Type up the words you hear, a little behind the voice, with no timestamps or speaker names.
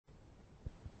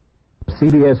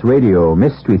CBS Radio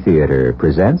Mystery Theater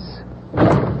presents...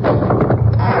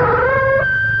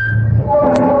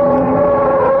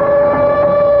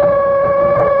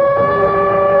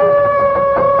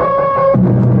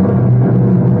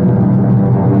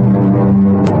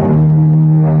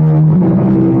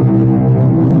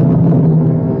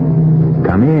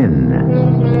 Come in.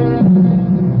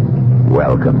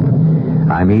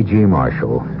 Welcome. I'm E.G.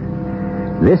 Marshall.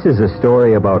 This is a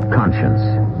story about conscience.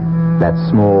 That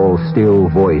small, still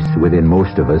voice within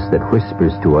most of us that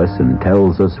whispers to us and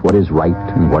tells us what is right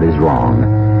and what is wrong.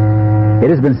 It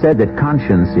has been said that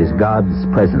conscience is God's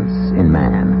presence in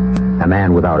man. A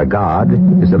man without a God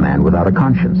is a man without a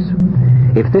conscience.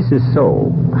 If this is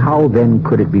so, how then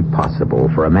could it be possible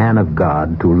for a man of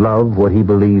God to love what he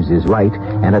believes is right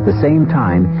and at the same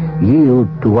time yield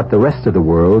to what the rest of the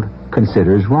world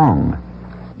considers wrong?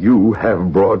 You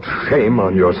have brought shame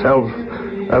on yourself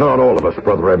and on all of us,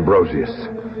 Brother Ambrosius.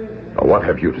 Now, what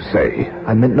have you to say?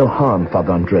 I meant no harm,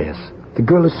 Father Andreas. The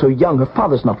girl is so young, her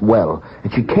father's not well,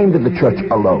 and she came to the church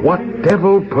alone. What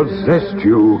devil possessed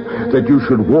you that you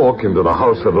should walk into the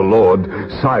house of the Lord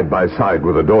side by side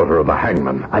with the daughter of the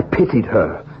hangman? I pitied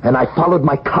her, and I followed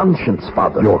my conscience,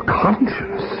 Father. Your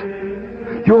conscience?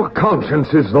 Your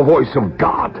conscience is the voice of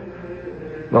God,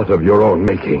 not of your own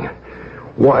making.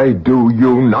 Why do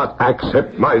you not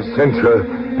accept my censure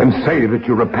and say that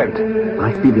you repent?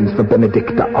 My feelings for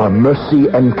Benedicta are mercy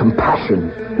and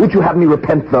compassion. Would you have me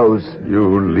repent those?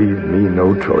 You leave me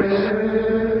no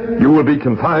choice. You will be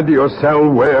confined to your cell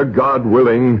where, God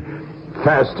willing,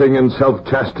 fasting and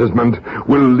self-chastisement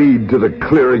will lead to the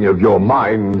clearing of your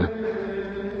mind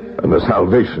and the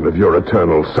salvation of your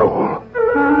eternal soul.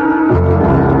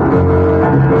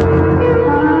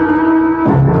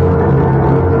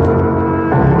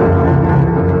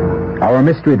 Our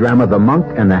mystery drama, The Monk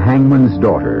and the Hangman's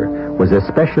Daughter, was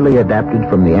especially adapted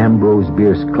from the Ambrose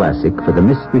Bierce classic for the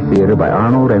Mystery Theater by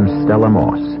Arnold and Stella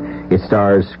Moss. It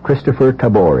stars Christopher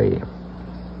Tabori.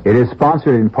 It is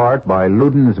sponsored in part by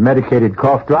Luden's Medicated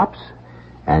Cough Drops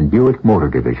and Buick Motor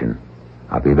Division.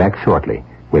 I'll be back shortly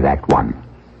with Act One.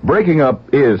 Breaking up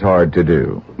is hard to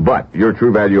do, but your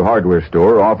True Value hardware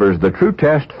store offers the True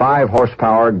Test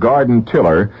 5-horsepower garden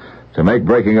tiller to make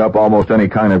breaking up almost any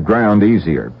kind of ground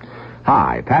easier.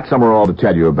 Hi, Pat Summerall to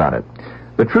tell you about it.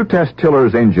 The True Test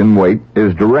tiller's engine weight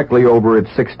is directly over its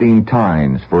 16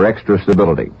 tines for extra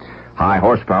stability. High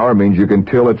horsepower means you can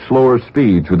till at slower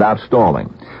speeds without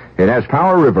stalling. It has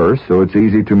power reverse, so it's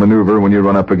easy to maneuver when you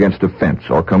run up against a fence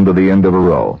or come to the end of a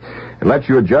row. It lets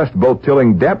you adjust both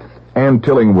tilling depth and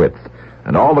tilling width,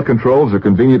 and all the controls are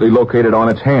conveniently located on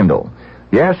its handle.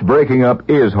 Yes, breaking up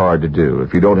is hard to do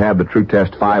if you don't have the True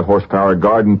Test 5-horsepower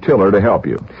garden tiller to help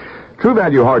you. True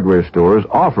Value hardware stores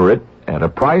offer it at a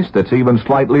price that's even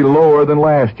slightly lower than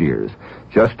last year's,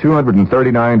 just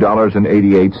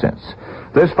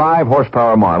 $239.88. This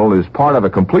 5-horsepower model is part of a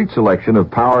complete selection of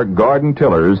power garden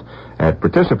tillers at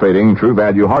participating True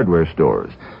Value hardware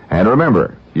stores. And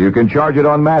remember, you can charge it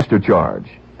on Master Charge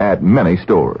at many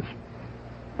stores.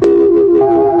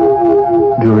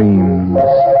 Dreams.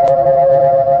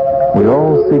 We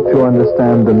all seek to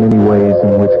understand the many ways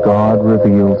in which God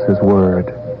reveals His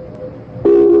Word.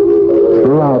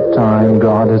 Throughout time,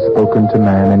 God has spoken to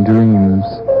man in dreams.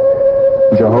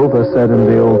 Jehovah said in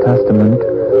the Old Testament,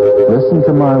 "Listen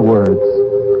to my words.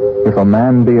 If a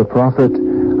man be a prophet,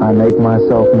 I make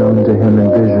myself known to him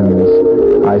in visions.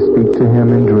 I speak to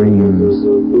him in dreams."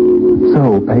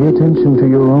 So, pay attention to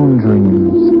your own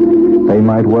dreams. They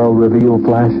might well reveal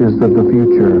flashes of the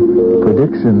future,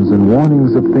 predictions and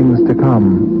warnings of things to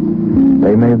come.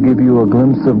 They may give you a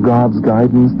glimpse of God's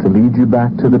guidance to lead you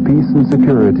back to the peace and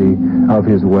security of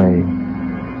His way.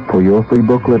 For your free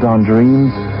booklet on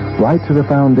dreams, write to the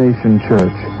Foundation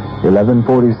Church,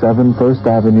 1147 First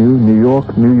Avenue, New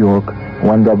York, New York,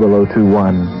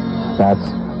 10021.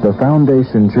 That's the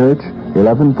Foundation Church,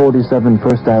 1147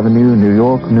 First Avenue, New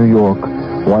York, New York,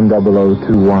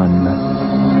 10021.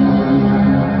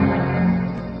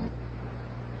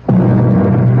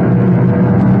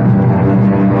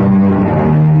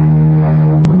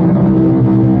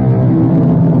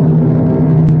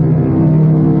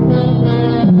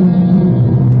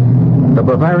 The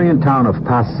Bavarian town of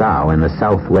Passau in the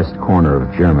southwest corner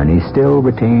of Germany still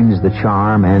retains the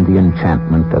charm and the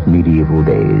enchantment of medieval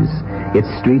days. Its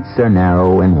streets are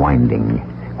narrow and winding.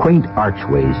 Quaint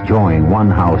archways join one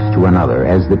house to another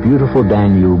as the beautiful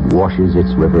Danube washes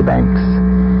its river banks.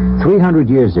 300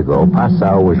 years ago,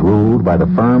 Passau was ruled by the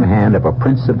firm hand of a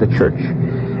prince of the church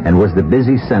and was the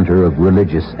busy center of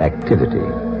religious activity.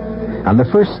 On the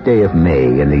first day of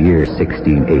May in the year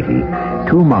 1680,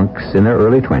 two monks in their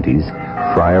early 20s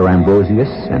Friar Ambrosius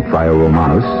and Friar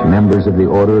Romanus, members of the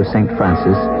Order of St.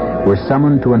 Francis, were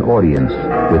summoned to an audience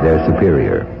with their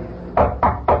superior.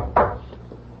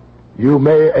 You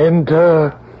may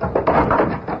enter.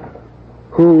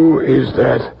 Who is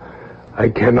that? I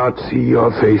cannot see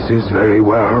your faces very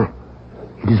well.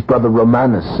 It is Brother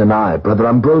Romanus and I, Brother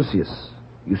Ambrosius.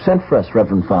 You sent for us,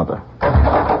 Reverend Father.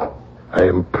 I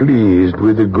am pleased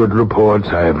with the good reports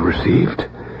I have received.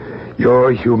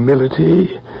 Your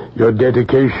humility, your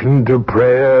dedication to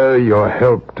prayer, your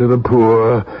help to the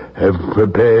poor have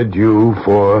prepared you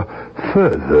for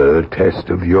further test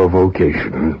of your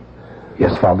vocation.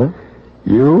 Yes, Father?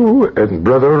 You and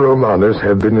Brother Romanus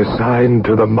have been assigned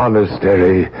to the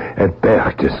monastery at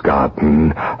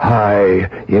Berchtesgaden, high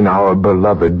in our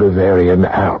beloved Bavarian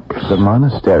Alps. The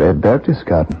monastery at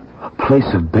Berchtesgaden. A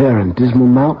place of bare and dismal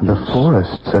mountains. The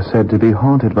forests are said to be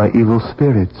haunted by evil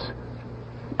spirits.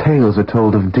 Tales are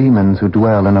told of demons who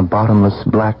dwell in a bottomless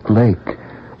black lake.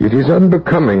 It is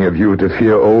unbecoming of you to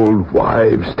fear old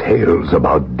wives' tales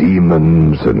about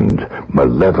demons and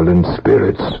malevolent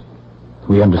spirits.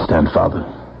 We understand, Father.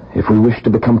 If we wish to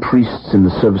become priests in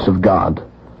the service of God,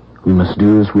 we must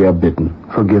do as we are bidden.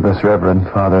 Forgive us, Reverend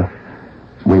Father.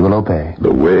 We will obey.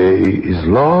 The way is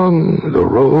long, the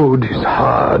road is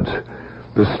hard.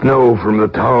 The snow from the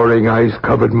towering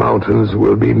ice-covered mountains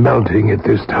will be melting at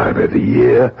this time of the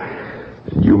year.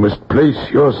 And you must place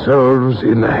yourselves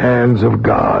in the hands of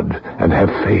God and have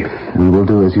faith. We will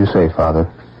do as you say,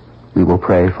 Father. We will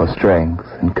pray for strength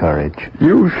and courage.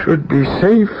 You should be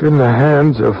safe in the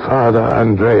hands of Father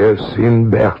Andreas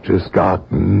in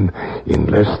Berchtesgaden in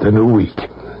less than a week.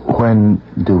 When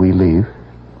do we leave?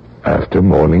 After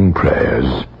morning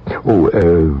prayers.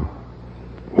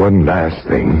 One last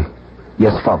thing.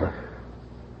 Yes, Father.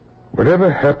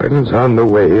 Whatever happens on the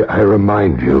way, I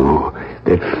remind you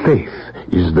that faith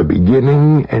is the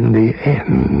beginning and the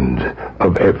end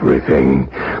of everything.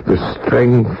 The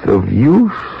strength of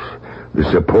youth, the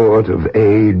support of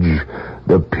age,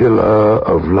 the pillar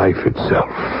of life itself.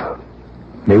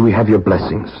 May we have your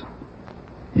blessings.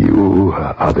 You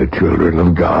are the children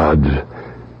of God,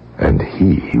 and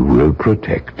He will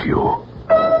protect you.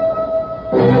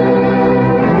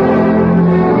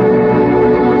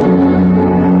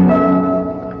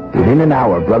 Within an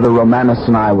hour, Brother Romanus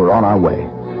and I were on our way.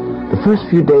 The first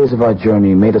few days of our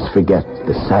journey made us forget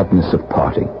the sadness of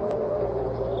parting.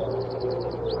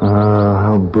 Ah,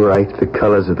 how bright the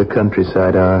colors of the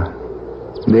countryside are.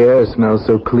 The air smells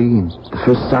so clean. The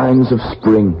first signs of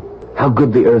spring. How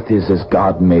good the earth is as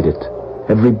God made it.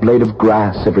 Every blade of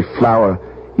grass, every flower,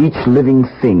 each living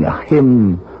thing, a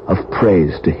hymn of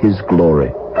praise to His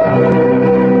glory.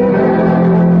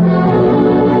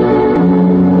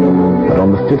 But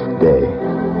on the fifth day,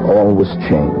 all was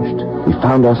changed. We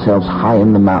found ourselves high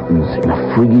in the mountains in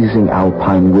a freezing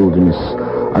alpine wilderness,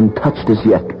 untouched as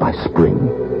yet by spring.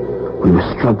 We were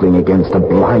struggling against a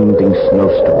blinding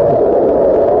snowstorm.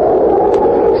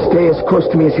 Stay as close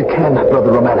to me as you can,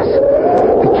 Brother Romanus.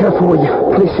 Be careful where you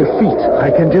place your feet. I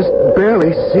can just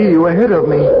barely see you ahead of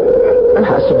me. The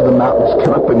pass of the mountains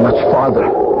cannot be much farther.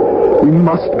 We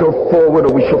must go forward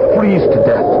or we shall freeze to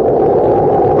death.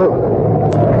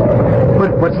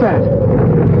 What's that?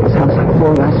 It sounds like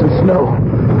falling ice and snow.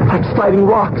 Like sliding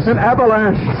rocks. An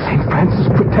avalanche. St. Francis,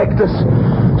 protect us.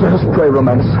 Let us pray,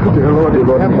 Romanus. Dear Lord in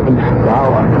heaven,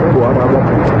 thou art our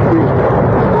refuge.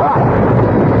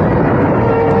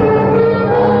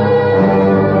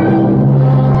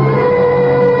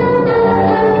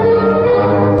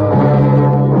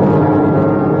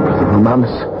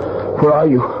 Where are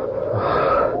you?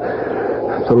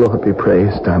 The Lord be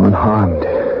praised, I'm unharmed.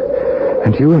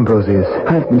 And you, Ambrosius?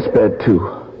 I have been spared too.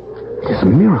 It is a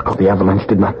miracle the avalanche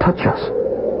did not touch us.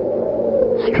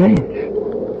 Strange.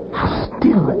 How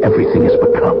still everything has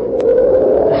become.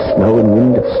 The snow and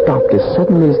wind have stopped as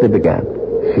suddenly as they began.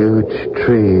 Huge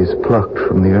trees plucked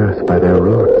from the earth by their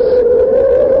roots,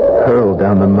 hurled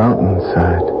down the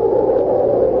mountainside.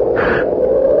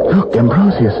 Look,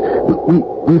 Ambrosius,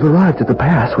 we've arrived at the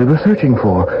pass we were searching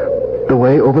for. The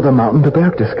way over the mountain to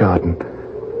Berchtesgaden.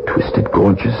 Twisted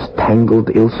gorges, tangled,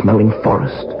 ill-smelling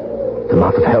forest. The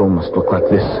mouth of hell must look like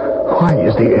this. Why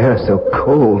is the air so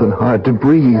cold and hard to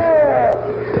breathe?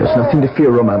 There's nothing to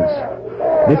fear, Romanus.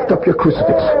 Lift up your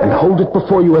crucifix and hold it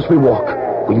before you as we walk.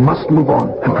 We must move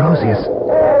on. Ambrosius,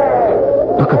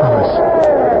 look above us.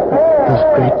 Those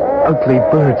great, ugly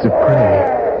birds of prey.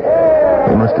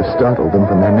 They must have startled them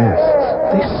from their nests.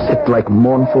 They sit like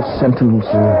mournful sentinels.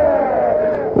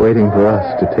 Waiting for us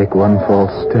to take one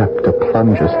false step to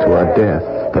plunge us to our death.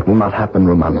 That will not happen,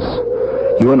 Romanus.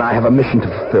 You and I have a mission to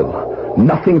fulfill.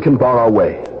 Nothing can bar our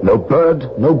way. No bird,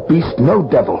 no beast, no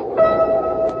devil.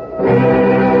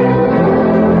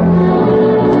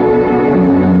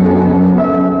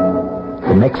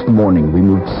 next morning, we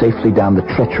moved safely down the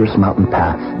treacherous mountain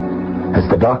path. As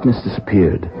the darkness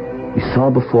disappeared, we saw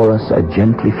before us a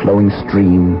gently flowing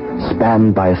stream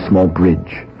spanned by a small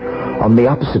bridge. On the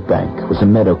opposite bank was a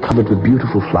meadow covered with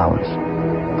beautiful flowers.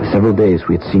 For several days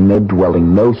we had seen no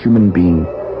dwelling, no human being.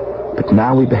 But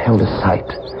now we beheld a sight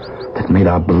that made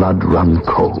our blood run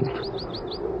cold.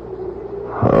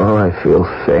 Oh, I feel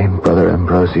faint, Brother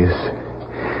Ambrosius.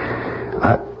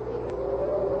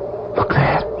 Look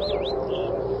there.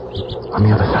 On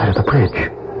the other side of the bridge.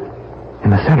 In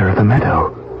the center of the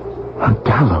meadow. A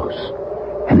gallows.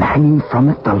 And hanging from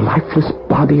it, the lifeless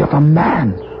body of a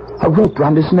man. A rope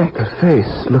round his neck. The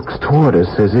face looks toward us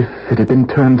as if it had been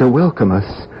turned to welcome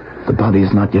us. The body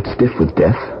is not yet stiff with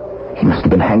death. He must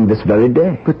have been hanged this very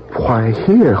day. But why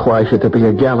here? Why should there be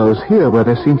a gallows here where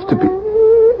there seems to be...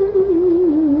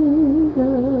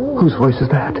 Whose voice is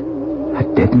that? A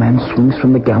dead man swings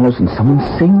from the gallows and someone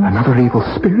sings. Another evil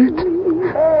spirit?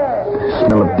 The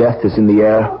smell of death is in the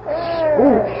air.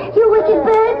 You wicked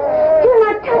bird! Do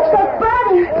not touch that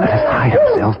body! Let us hide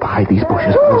ourselves behind these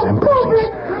bushes, Brother Ambrosius.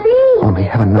 Only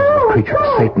heaven knows what creature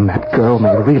of Satan that girl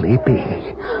may really be.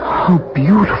 How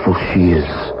beautiful she is.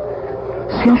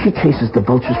 See how she chases the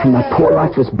vultures from that poor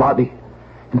lifeless body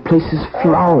and places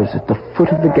flowers at the foot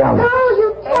of the gallows. No,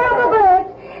 you terrible bird!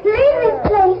 Leave this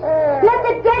place! Let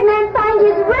the dead man find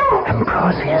his rest!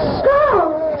 Ambrosius.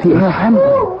 Go! The air around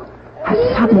me has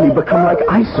suddenly become like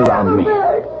ice around me.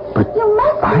 But You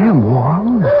must I am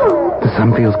warm. go! The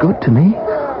sun feels good to me.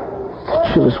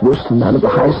 The chill is worse than that of the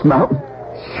highest mountain.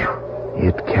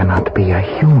 It cannot be a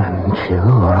human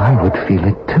chill, or I would feel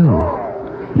it too.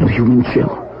 No human chill.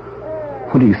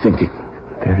 What are you thinking?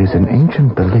 There is an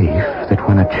ancient belief that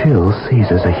when a chill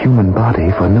seizes a human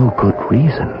body for no good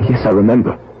reason... Yes, I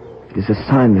remember. It is a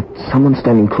sign that someone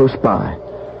standing close by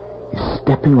is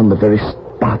stepping on the very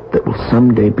spot that will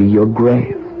someday be your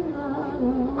grave.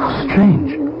 How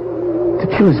strange. The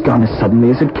chill is gone as suddenly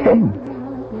as it came.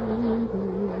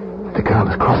 The girl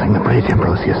is crossing the bridge,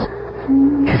 Ambrosius.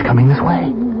 She's coming this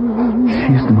way.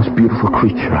 She is the most beautiful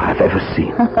creature I've ever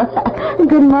seen.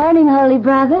 Good morning, holy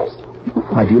brothers.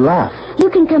 Why do you laugh? You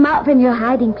can come out from your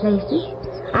hiding places.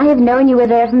 I have known you were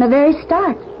there from the very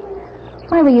start.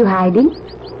 Why were you hiding?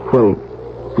 Well,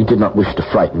 we did not wish to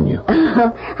frighten you.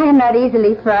 I am not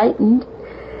easily frightened.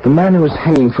 The man who was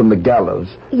hanging from the gallows...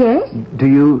 Yes? Do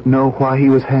you know why he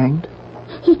was hanged?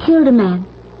 He killed a man.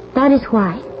 That is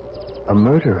why. A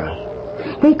murderer.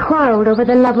 They quarreled over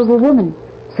the love of a woman,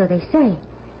 so they say.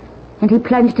 And he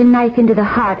plunged a knife into the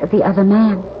heart of the other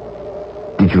man.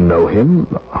 Did you know him?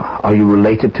 Are you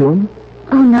related to him?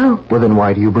 Oh, no. Well, then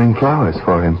why do you bring flowers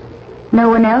for him? No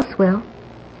one else will.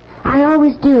 I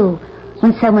always do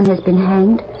when someone has been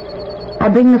hanged. I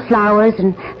bring the flowers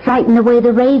and frighten away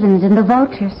the ravens and the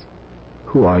vultures.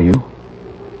 Who are you?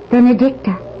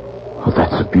 Benedicta. Oh,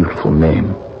 that's a beautiful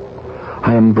name.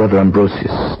 I am Brother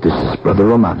Ambrosius. This is Brother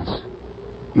Romanus.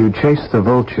 You chase the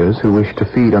vultures who wish to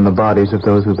feed on the bodies of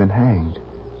those who've been hanged.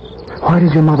 Why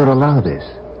does your mother allow this?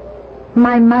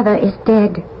 My mother is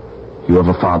dead. You have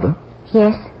a father?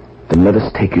 Yes. Then let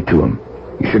us take you to him.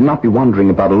 You should not be wandering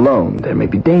about alone. There may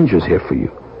be dangers here for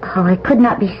you. Oh, I could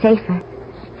not be safer.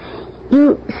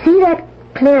 You see that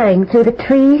clearing through the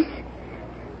trees?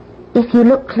 If you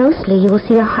look closely, you will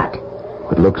see a hut.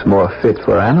 It looks more fit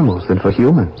for animals than for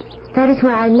humans. That is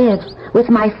where I live, with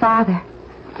my father.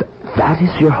 That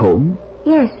is your home?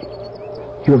 Yes.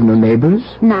 You have no neighbors?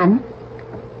 None.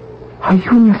 Are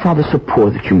you and your father so poor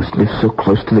that you must live so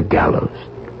close to the gallows?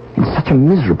 In such a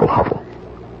miserable hovel?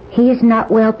 He is not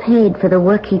well paid for the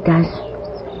work he does.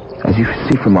 As you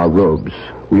see from our robes,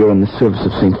 we are in the service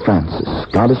of St. Francis.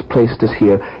 God has placed us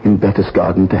here in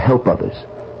Berchtesgaden to help others.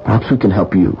 Perhaps we can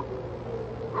help you.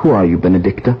 Who are you,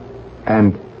 Benedicta?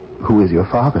 And who is your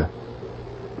father?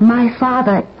 My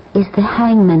father is the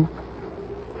hangman.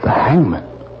 The hangman?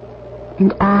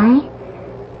 And I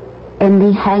am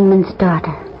the hangman's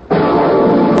daughter.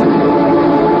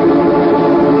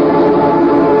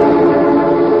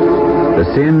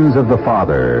 The sins of the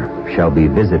father shall be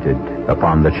visited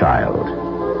upon the child.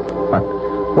 But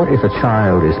what if a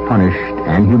child is punished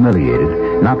and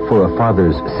humiliated, not for a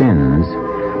father's sins,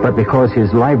 but because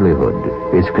his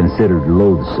livelihood is considered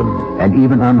loathsome and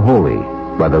even unholy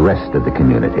by the rest of the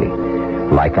community,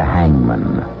 like a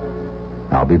hangman?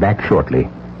 I'll be back shortly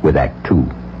with Act 2.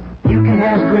 You can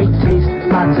have great taste,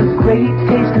 lots of great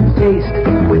taste and taste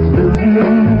with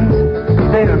Luden's.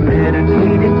 They're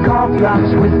meditated cough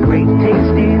drops with great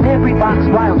taste in every box.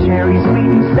 Wild cherry, sweet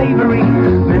and savory,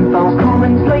 menthol, cool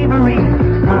and flavory.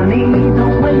 Honey, the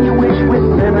way you wish with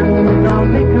lemon or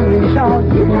licorice. Oh,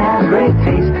 you can have great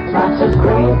taste, lots of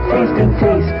great taste and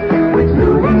taste with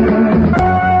Luden's.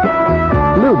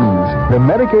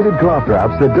 medicated cough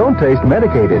drops that don't taste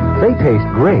medicated. They taste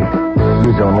great.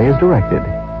 Use only as directed.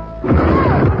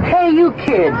 Hey, you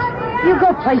kids! You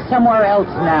go play somewhere else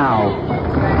now.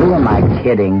 Who am I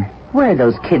kidding? Where are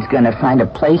those kids going to find a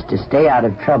place to stay out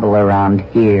of trouble around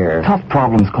here? Tough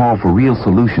problems call for real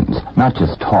solutions, not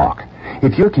just talk.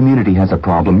 If your community has a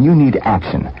problem, you need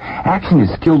action. Action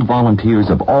is skilled volunteers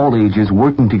of all ages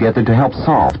working together to help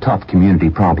solve tough community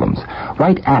problems.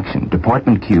 Write Action,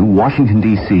 Department Q, Washington,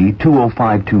 D.C.,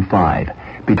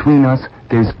 20525. Between us,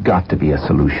 there's got to be a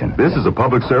solution. This is a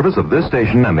public service of this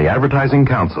station and the Advertising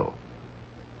Council.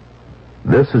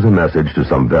 This is a message to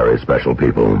some very special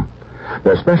people.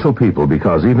 They're special people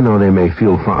because even though they may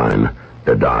feel fine,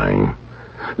 they're dying.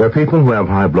 They're people who have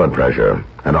high blood pressure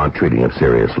and aren't treating it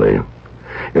seriously.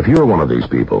 If you're one of these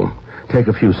people, take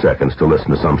a few seconds to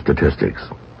listen to some statistics.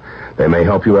 They may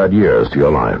help you add years to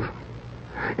your life.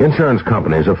 Insurance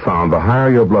companies have found the higher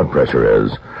your blood pressure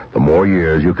is, the more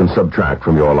years you can subtract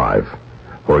from your life.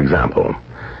 For example,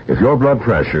 if your blood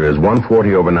pressure is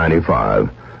 140/95,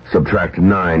 subtract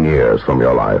 9 years from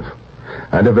your life.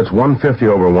 And if it's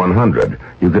 150/100,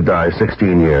 you could die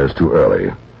 16 years too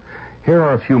early. Here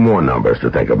are a few more numbers to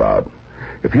think about.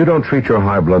 If you don't treat your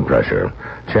high blood pressure,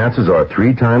 chances are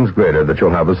 3 times greater that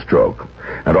you'll have a stroke,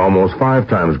 and almost 5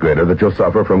 times greater that you'll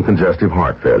suffer from congestive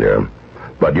heart failure.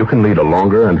 But you can lead a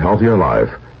longer and healthier life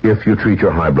if you treat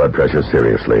your high blood pressure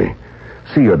seriously.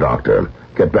 See your doctor.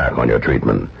 Get back on your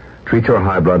treatment. Treat your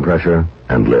high blood pressure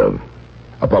and live.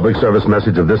 A public service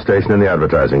message of this station and the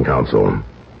Advertising Council.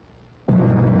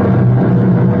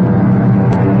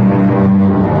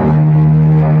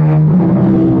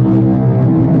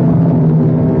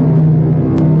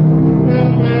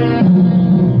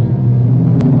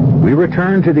 We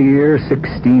return to the year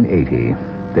 1680.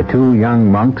 The 2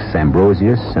 young monks,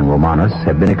 Ambrosius and Romanus,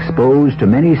 have been exposed to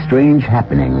many strange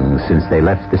happenings since they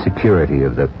left the security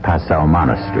of the Passau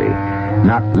monastery.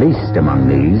 Not least among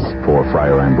these, for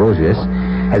Friar Ambrosius,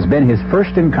 has been his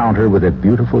first encounter with a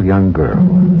beautiful young girl.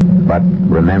 But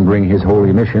remembering his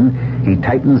holy mission, he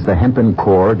tightens the hempen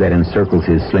cord that encircles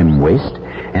his slim waist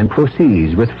and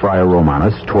proceeds with Friar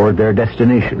Romanus toward their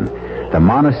destination, the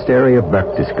monastery of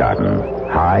Berchtesgaden,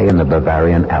 high in the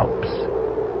Bavarian Alps.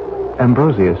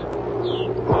 Ambrosius,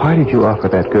 why did you offer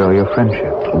that girl your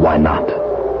friendship? Why not?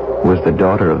 Was the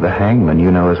daughter of the hangman,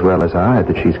 you know as well as I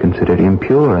that she's considered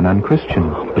impure and unchristian.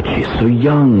 But she's so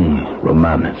young,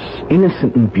 Romanus.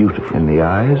 Innocent and beautiful. In the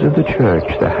eyes of the church,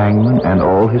 the hangman and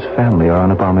all his family are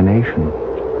an abomination.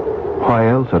 Why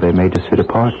else are they made to sit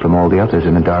apart from all the others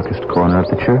in the darkest corner of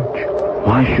the church?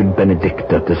 Why should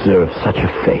Benedicta deserve such a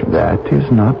fate? That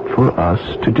is not for us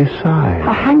to decide.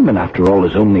 A hangman, after all,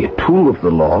 is only a tool of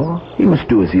the law. He must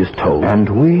do as he is told. And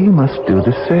we must do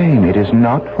the same. It is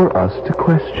not for us to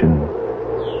question.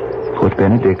 Put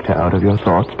Benedicta out of your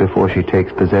thoughts before she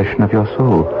takes possession of your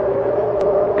soul.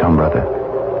 Come, brother.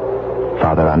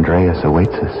 Father Andreas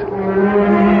awaits us.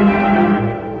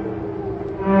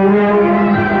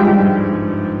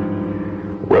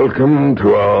 Welcome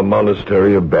to our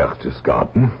monastery of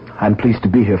Berchtesgaden. I'm pleased to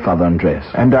be here, Father Andreas.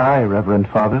 And I, Reverend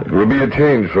Father. It will be a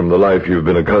change from the life you've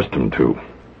been accustomed to.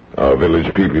 Our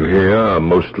village people here are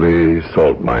mostly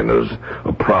salt miners,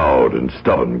 a proud and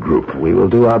stubborn group. We will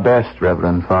do our best,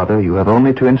 Reverend Father. You have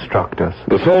only to instruct us.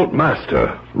 The salt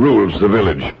master rules the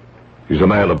village. He's a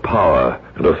man of power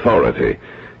and authority.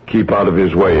 Keep out of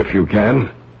his way if you can.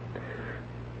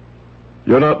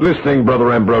 You're not listening,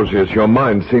 Brother Ambrosius. Your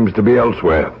mind seems to be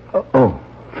elsewhere.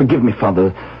 Forgive me,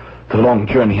 Father. The long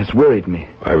journey has worried me.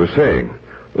 I was saying,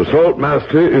 the salt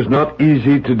master is not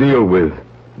easy to deal with,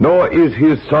 nor is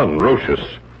his son, Rocius.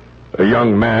 A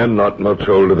young man not much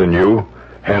older than you,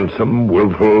 handsome,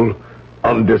 willful,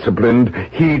 undisciplined.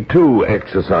 He, too,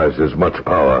 exercises much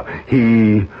power.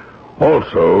 He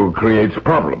also creates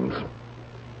problems.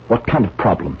 What kind of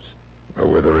problems?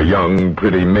 Where there are young,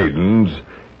 pretty maidens,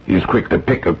 he's quick to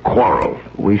pick a quarrel.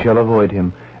 We shall avoid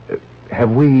him.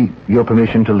 Have we your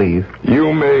permission to leave?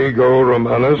 You may go,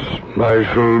 Romanus. I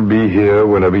shall be here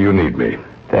whenever you need me.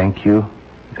 Thank you.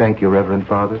 Thank you, Reverend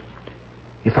Father.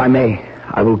 If I may,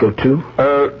 I will go too.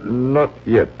 Not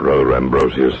yet, Brother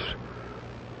Ambrosius.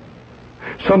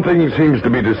 Something seems to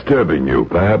be disturbing you.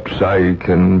 Perhaps I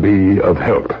can be of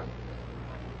help.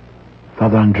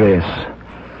 Father Andreas,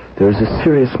 there is a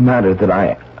serious matter that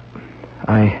I...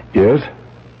 Yes?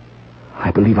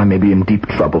 I believe I may be in deep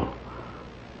trouble.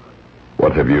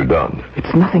 What have you done?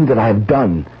 It's nothing that I have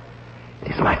done.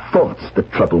 It is my thoughts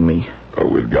that trouble me.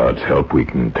 With God's help, we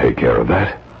can take care of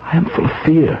that. I am full of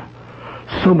fear.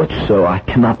 So much so, I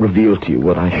cannot reveal to you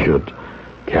what I should.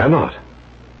 Cannot?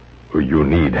 You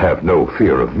need have no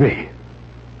fear of me.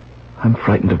 I'm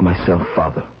frightened of myself,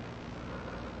 Father.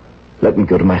 Let me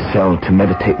go to my cell to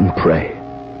meditate and pray.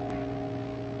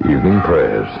 Evening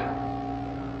prayers.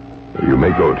 You may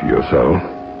go to your cell.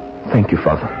 Thank you,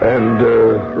 Father. And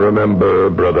remember,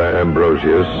 Brother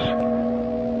Ambrosius,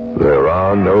 there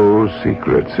are no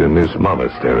secrets in this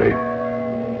monastery.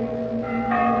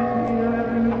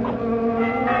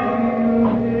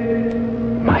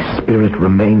 My spirit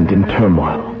remained in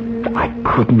turmoil. I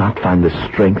could not find the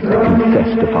strength to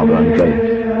confess to Father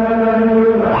Andreas.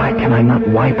 Why can I not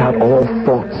wipe out all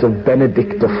thoughts of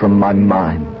Benedicta from my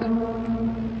mind?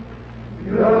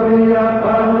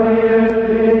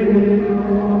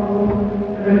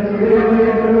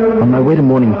 On my way to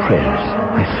morning prayers,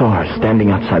 I saw her standing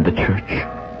outside the church,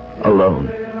 alone.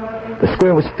 The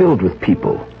square was filled with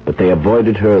people, but they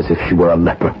avoided her as if she were a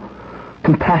leper.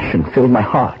 Compassion filled my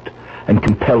heart and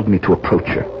compelled me to approach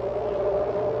her.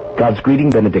 God's greeting,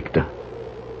 Benedicta.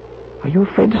 Are you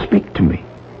afraid to speak to me?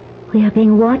 We are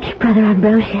being watched, Brother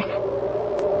Ambrosius.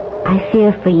 I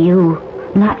fear for you,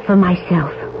 not for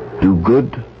myself. Do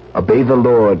good, obey the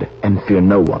Lord, and fear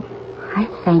no one. I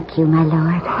thank you, my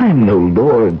lord. I am no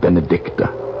lord, Benedicta.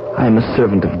 I am a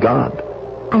servant of God.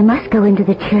 I must go into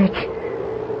the church.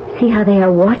 See how they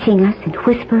are watching us and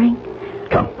whispering.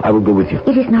 Come, I will go with you.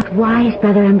 It is not wise,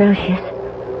 Brother Ambrosius.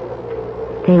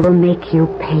 They will make you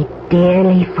pay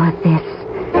dearly for this.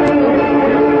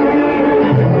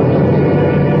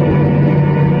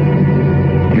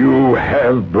 You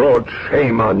have brought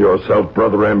shame on yourself,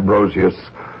 Brother Ambrosius,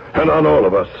 and on all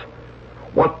of us.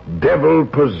 What devil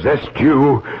possessed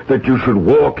you that you should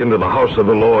walk into the house of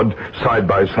the Lord side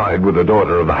by side with the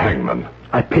daughter of the hangman?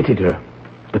 I pitied her.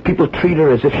 The people treat her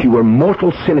as if she were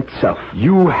mortal sin itself.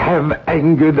 You have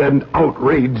angered and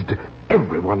outraged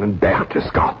everyone in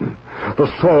Berchtesgaden. The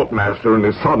saltmaster and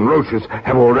his son Roches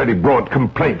have already brought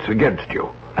complaints against you.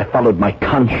 I followed my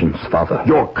conscience, Father.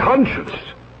 Your conscience?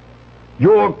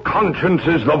 Your conscience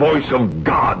is the voice of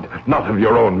God, not of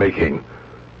your own making.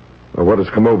 Now, what has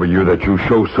come over you that you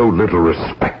show so little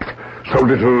respect, so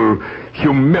little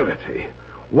humility?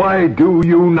 Why do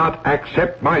you not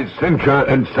accept my censure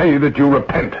and say that you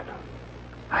repent?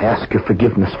 I ask your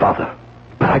forgiveness, Father,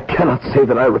 but I cannot say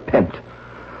that I repent.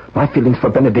 My feelings for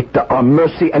Benedicta are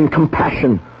mercy and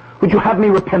compassion. Would you have me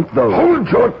repent, though? Hold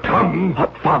your tongue!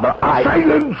 But, Father,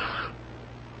 Silence!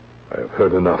 I have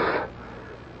heard enough.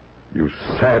 You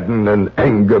sadden and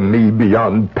anger me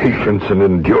beyond patience and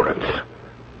endurance.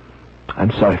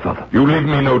 I'm sorry, Father. You leave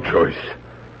me no choice.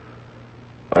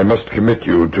 I must commit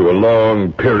you to a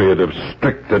long period of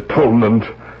strict atonement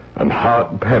and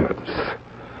hard penance.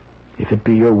 If it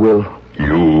be your will.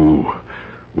 You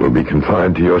will be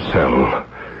confined to your cell,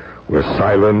 where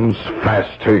silence,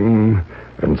 fasting,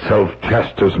 and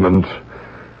self-chastisement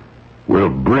will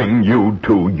bring you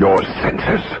to your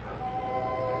senses.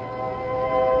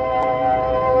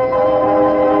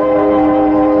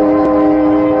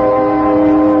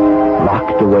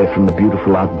 Away from the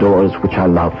beautiful outdoors which I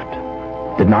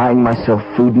loved, denying myself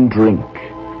food and drink,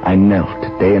 I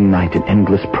knelt day and night in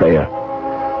endless prayer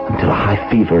until a high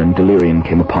fever and delirium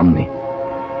came upon me.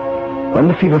 When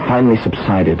the fever finally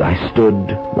subsided, I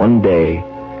stood one day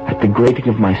at the grating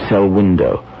of my cell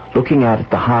window, looking out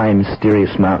at the high,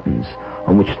 mysterious mountains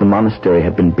on which the monastery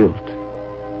had been built,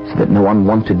 so that no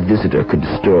unwanted visitor could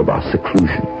disturb our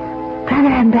seclusion. Brother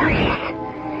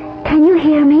Ambrosius, can you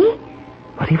hear me?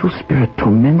 What evil spirit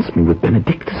torments me with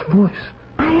Benedicta's voice?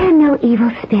 I am no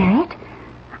evil spirit.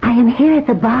 I am here at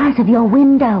the bars of your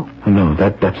window. Oh, no,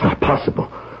 that's not possible.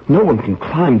 No one can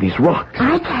climb these rocks.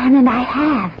 I can, and I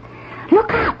have.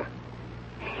 Look up.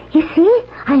 You see,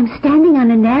 I am standing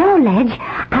on a narrow ledge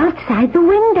outside the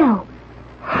window.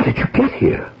 How did you get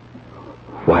here?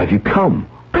 Why have you come?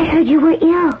 I heard you were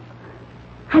ill.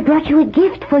 I brought you a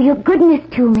gift for your goodness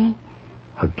to me.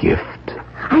 A gift?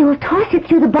 I will toss it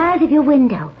through the bars of your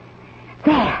window.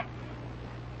 There.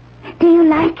 Do you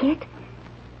like it?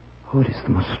 Oh, it is the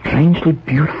most strangely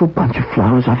beautiful bunch of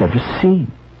flowers I've ever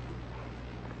seen.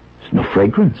 There's no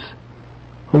fragrance.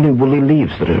 Only woolly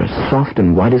leaves that are as soft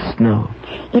and white as snow.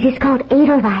 It is called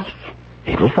Edelweiss.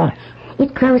 Edelweiss?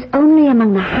 It grows only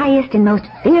among the highest and most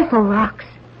fearful rocks.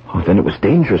 Oh, then it was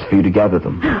dangerous for you to gather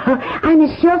them. I'm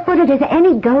as sure-footed as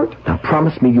any goat. Now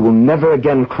promise me you will never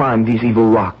again climb these evil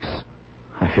rocks.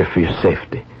 I fear for your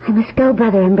safety. I must go,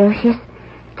 Brother Ambrosius.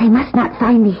 They must not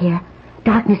find me here.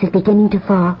 Darkness is beginning to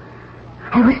fall.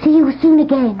 I will see you soon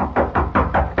again.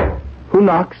 Who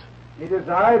knocks? It is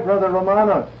I, Brother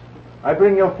Romanos. I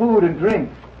bring your food and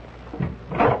drink.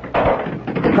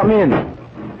 Come in.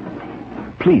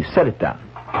 Please, set it down.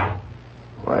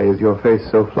 Why is your face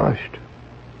so flushed?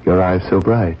 Your eyes so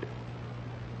bright?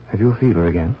 Have you a fever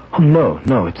again? Oh,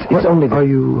 no, it's only... Are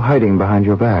you hiding behind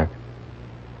your back?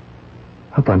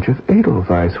 A bunch of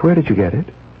Edelweiss. Where did you get it?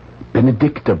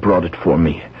 Benedicta brought it for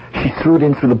me. She threw it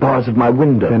in through the bars of my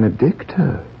window.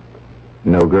 Benedicta?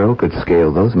 No girl could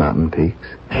scale those mountain peaks.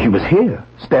 She was here,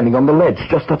 standing on the ledge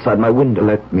just outside my window.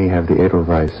 Let me have the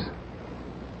Edelweiss.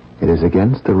 It is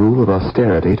against the rule of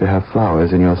austerity to have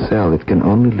flowers in your cell. It can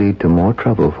only lead to more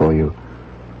trouble for you.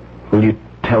 Will you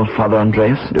tell Father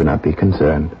Andreas? Do not be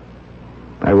concerned.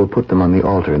 I will put them on the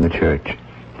altar in the church.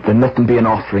 Then let them be an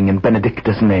offering in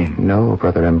Benedicta's name. No,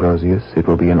 Brother Ambrosius. It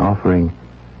will be an offering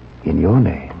in your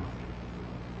name.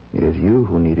 It is you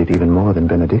who need it even more than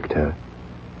Benedicta.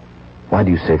 Why do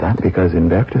you say that? Because in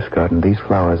Berchtesgaden, these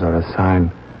flowers are a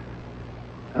sign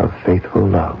of faithful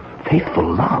love.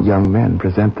 Faithful love? Young men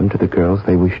present them to the girls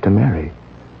they wish to marry.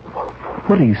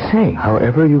 What are you saying?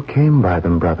 However you came by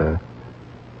them, brother,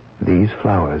 these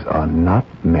flowers are not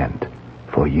meant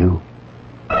for you.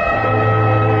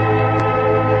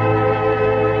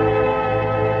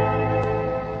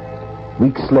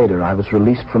 Weeks later, I was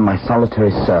released from my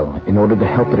solitary cell in order to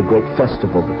help at a great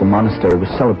festival that the monastery was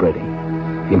celebrating.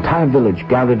 The entire village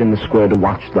gathered in the square to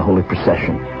watch the holy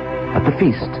procession. At the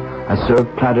feast, I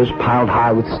served platters piled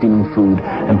high with steaming food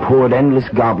and poured endless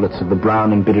goblets of the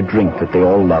brown and bitter drink that they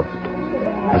all loved.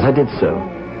 As I did so,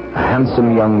 a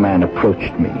handsome young man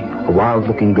approached me. A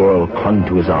wild-looking girl clung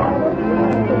to his arm.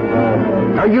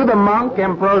 Are you the monk,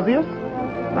 Ambrosius?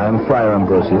 I am Friar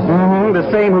Ambrosius. The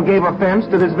same who gave offense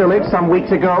to this village some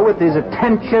weeks ago with his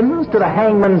attentions to the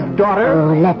hangman's daughter?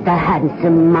 Oh, let the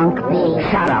handsome monk be.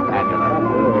 Shut up,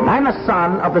 Angela. I'm a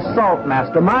son of the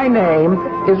saltmaster. My name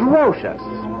is Rochus.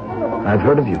 I've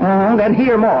heard of you. Then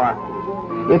hear more.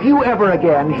 If you ever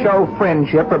again show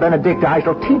friendship for Benedicta, I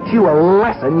shall teach you a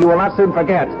lesson you will not soon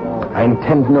forget. I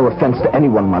intend no offense to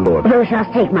anyone, my lord. Rochus,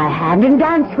 take my hand and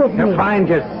dance with me. Find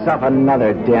yourself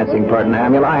another dancing partner,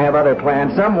 Amula. I have other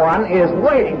plans. Someone is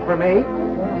waiting for me.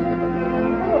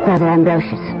 Brother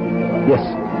Ambrosius. Yes.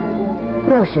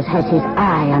 Rochus has his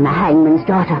eye on the hangman's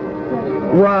daughter.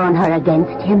 Warn her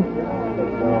against him.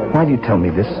 Why do you tell me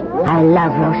this? I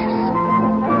love Rochus,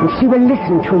 and she will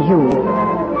listen to you.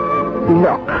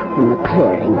 Look in the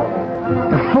clearing.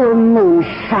 The full moon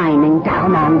shining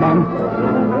down on them.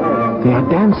 They are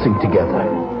dancing together.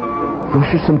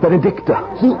 Rochus and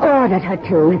Benedicta. He ordered her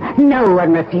to. No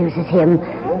one refuses him.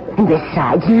 And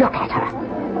besides, look at her.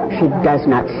 She does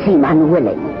not seem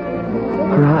unwilling.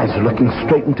 Her eyes are looking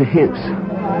straight into his.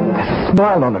 There's a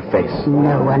smile on her face.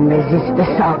 No one resists the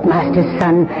saltmaster's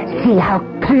son. See how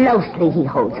closely he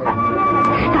holds her.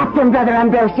 Stop them, Brother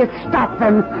Ambrosius. Stop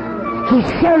them. He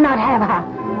shall not have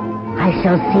her. I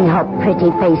shall see her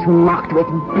pretty face marked with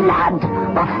blood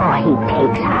before he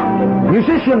takes her.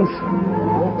 Musicians,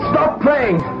 stop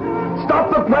playing.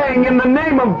 Stop the playing in the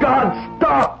name of God.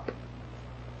 Stop.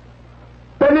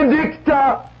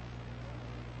 Benedicta.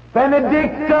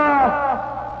 Benedicta.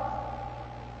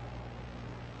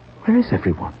 Where is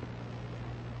everyone?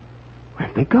 Where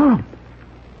have they gone?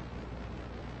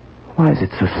 Why is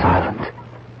it so silent?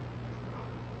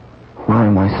 Why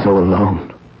am I so alone?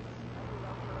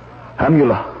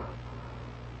 Amula.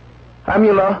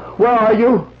 Amula, where are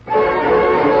you?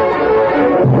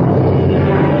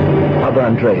 Father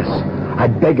Andreas, I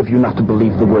beg of you not to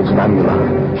believe the words of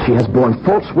Amula. She has borne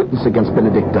false witness against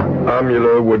Benedicta.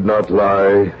 Amula would not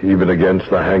lie, even against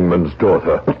the hangman's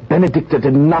daughter. But Benedicta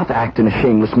did not act in a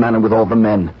shameless manner with all the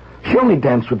men. She only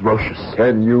danced with Rochus.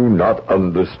 Can you not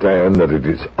understand that it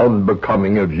is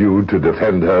unbecoming of you to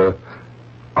defend her?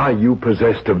 Are you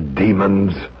possessed of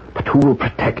demons? But who will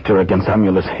protect her against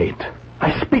Amula's hate?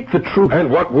 I speak the truth. And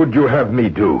what would you have me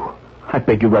do? I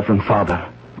beg you, Reverend Father,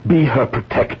 be her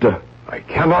protector. I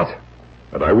cannot,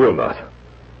 and I will not.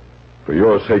 For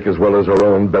your sake as well as her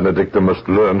own, Benedicta must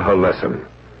learn her lesson.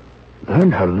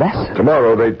 Learn her lesson?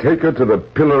 Tomorrow they take her to the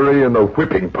pillory and the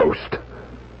whipping post.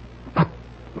 But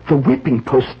the whipping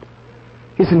post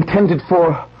is intended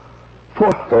for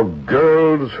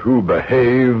girls who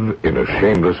behave in a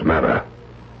shameless manner.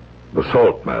 The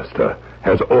saltmaster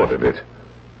has ordered it.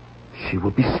 She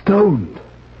will be stoned.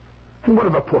 And what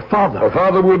of her poor father? Her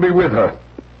father will be with her.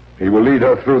 He will lead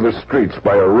her through the streets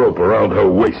by a rope around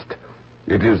her waist.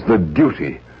 It is the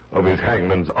duty of his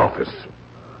hangman's office.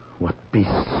 What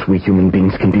beasts we human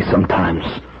beings can be sometimes.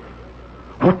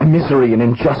 What misery and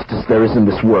injustice there is in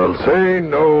this world. Say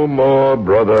no more,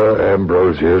 Brother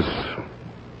Ambrosius.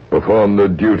 Perform the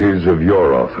duties of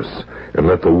your office, and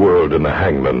let the world and the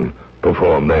hangman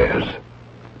perform theirs.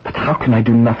 But how can I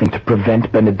do nothing to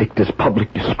prevent Benedicta's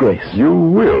public disgrace? You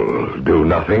will do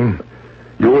nothing.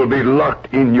 You will be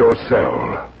locked in your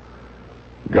cell.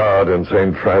 God and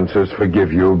St. Francis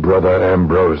forgive you, Brother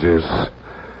Ambrosius.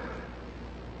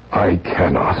 I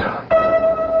cannot.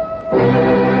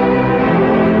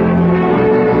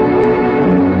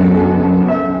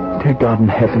 Dear God in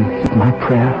heaven, heed my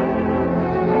prayer.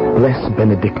 Bless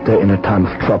Benedicta in her time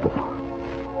of trouble.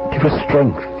 Give her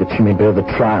strength that she may bear the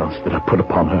trials that are put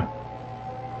upon her.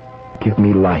 Give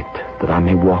me light that I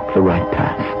may walk the right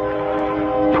path,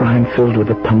 for I am filled with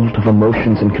a tumult of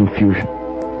emotions and confusion.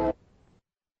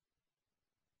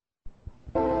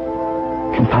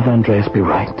 Can Father Andreas be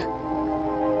right?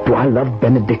 Do I love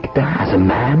Benedicta as a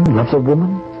man loves a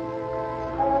woman?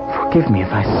 Forgive me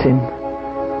if I sin,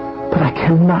 but I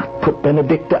cannot put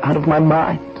Benedicta out of my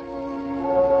mind.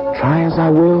 Try as I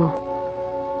will,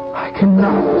 I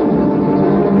cannot.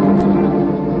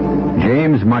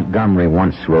 James Montgomery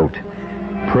once wrote,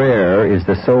 "Prayer is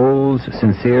the soul's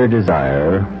sincere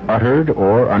desire, uttered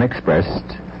or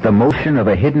unexpressed, the motion of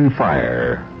a hidden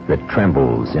fire that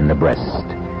trembles in the breast."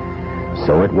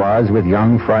 So it was with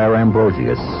young Friar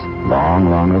Ambrosius long,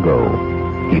 long ago.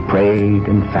 He prayed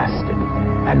and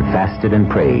fasted and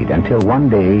prayed, until one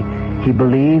day he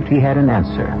believed he had an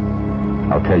answer.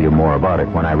 I'll tell you more about it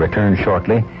when I return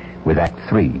shortly with Act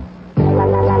 3.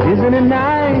 Isn't it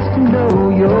nice to know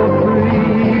you're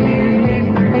free?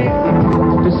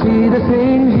 To see the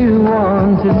things you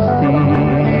want to see,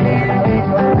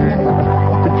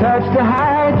 to touch the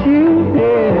heights you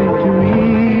dare to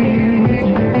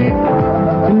reach,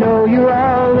 to know you're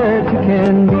all that you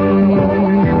can be.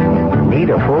 Need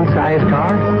a full-size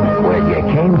car? Well, you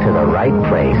came to the right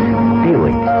place.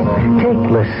 Buick. Take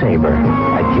LeSabre,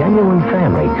 a genuine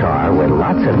family car with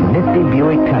lots of nifty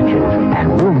Buick touches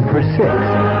and room for 6.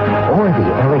 Or the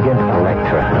elegant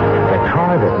Electra, the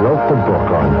car that wrote the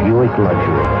book on Buick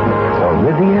luxury. Or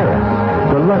Riviera,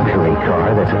 the luxury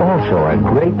car that's also a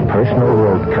great personal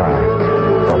road car.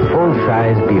 For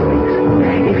full-size Buicks.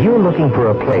 If you're looking for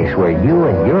a place where you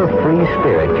and your free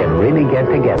spirit can really get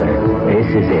together, this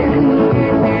is it.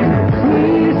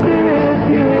 Free spirit,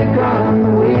 Buick on the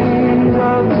wings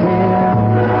of the air.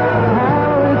 How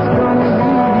it's gonna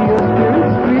be your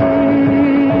spirit's free.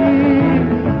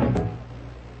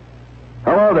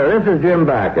 Hello there, this is Jim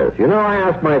Backus. You know, I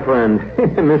asked my friend,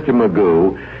 Mr.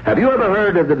 Magoo, have you ever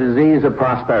heard of the disease of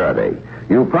prosperity?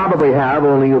 You probably have,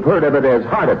 only you've heard of it as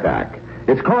heart attack.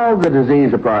 It's called the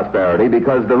disease of prosperity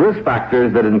because the risk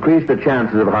factors that increase the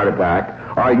chances of heart attack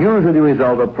are usually the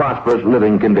result of prosperous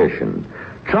living conditions.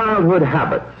 Childhood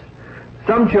habits.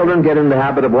 Some children get in the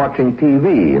habit of watching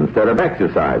TV instead of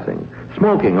exercising.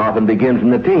 Smoking often begins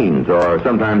in the teens or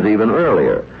sometimes even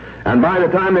earlier. And by the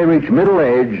time they reach middle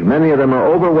age, many of them are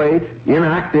overweight,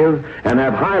 inactive, and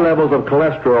have high levels of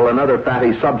cholesterol and other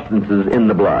fatty substances in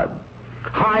the blood.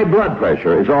 High blood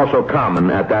pressure is also common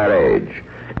at that age.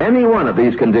 Any one of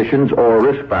these conditions or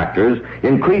risk factors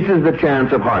increases the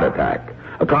chance of heart attack.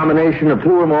 A combination of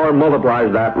 2 or more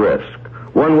multiplies that risk.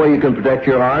 One way you can protect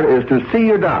your heart is to see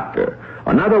your doctor.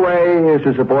 Another way is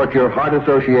to support your Heart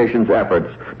Association's efforts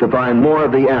to find more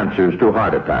of the answers to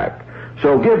heart attack.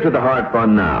 So give to the Heart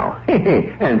Fund now.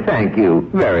 And thank you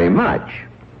very much.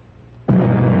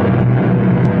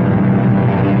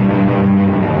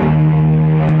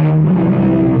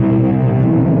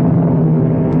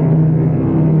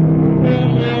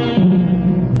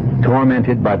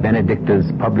 Tormented by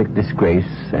Benedicta's public disgrace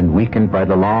and weakened by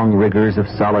the long rigors of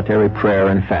solitary prayer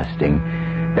and fasting,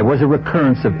 there was a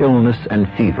recurrence of illness and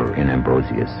fever in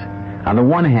Ambrosius. On the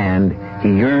one hand, he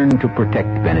yearned to protect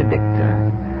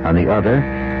Benedicta. On the other,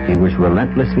 he was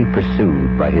relentlessly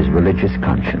pursued by his religious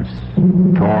conscience.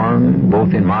 Torn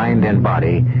both in mind and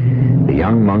body, the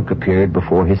young monk appeared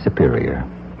before his superior.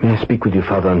 May I speak with you,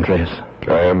 Father Andreas?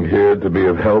 I am here to be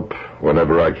of help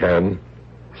whenever I can.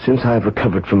 Since I have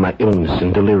recovered from my illness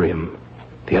and delirium,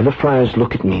 the other friars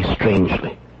look at me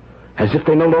strangely, as if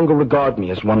they no longer regard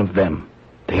me as one of them.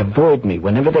 They avoid me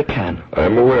whenever they can. I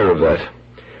am aware of that,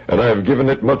 and I have given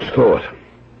it much thought.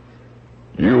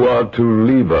 You are to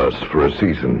leave us for a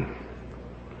season.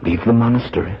 Leave the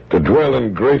monastery? To dwell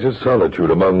in greatest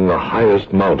solitude among the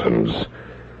highest mountains.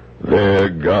 There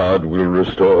God will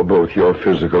restore both your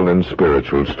physical and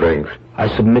spiritual strength. I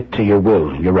submit to your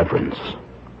will, your reverence.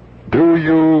 Do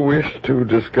you wish to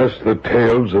discuss the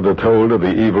tales that are told of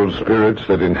the evil spirits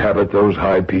that inhabit those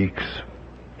high peaks?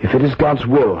 If it is God's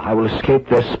will, I will escape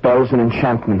their spells and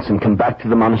enchantments and come back to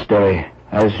the monastery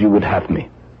as you would have me.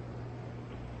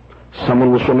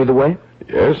 Someone will show me the way?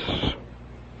 Yes,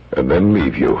 and then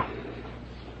leave you.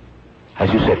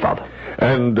 As you say, Father.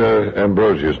 And,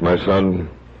 Ambrosius, my son.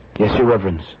 Yes, your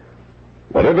reverence.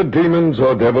 Whatever demons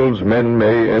or devils men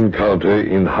may encounter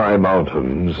in high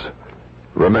mountains,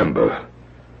 remember,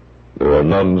 There are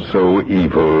none so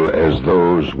evil as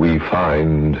those we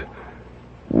find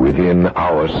within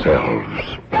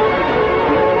ourselves.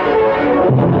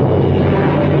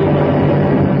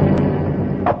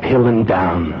 Uphill and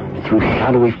down, through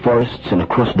shadowy forests and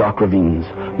across dark ravines,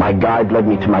 my guide led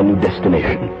me to my new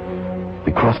destination.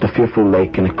 We crossed a fearful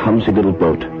lake in a clumsy little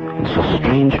boat and saw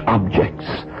strange objects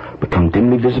become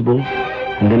dimly visible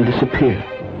and then disappear.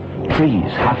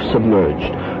 Trees, half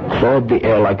submerged, clawed the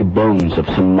air like bones of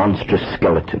some monstrous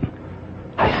skeleton.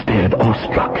 I stared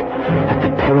awestruck at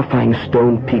the terrifying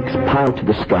stone peaks piled to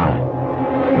the sky.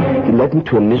 He led me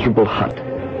to a miserable hut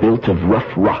built of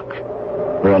rough rock,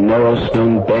 where a narrow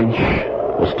stone bench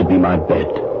was to be my bed.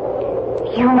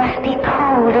 You must be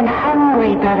cold and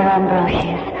hungry, Brother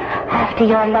Ambrosius, after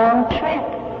your long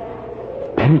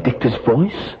trip. Benedicta's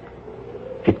voice?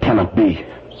 It cannot be.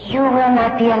 You will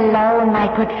not be alone, my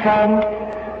good friend.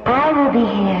 I will be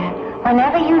here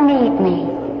whenever you need me.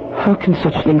 How can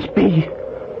such things be?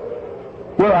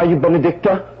 Where are you,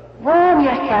 Benedicta? Warm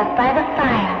yourself by the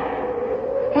fire.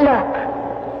 Look,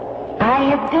 I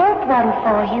have built one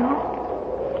for you.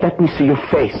 Let me see your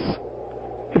face.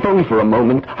 If only for a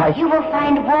moment. You will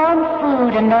find warm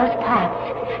food in those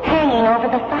pots hanging over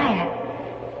the fire.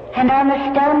 And on the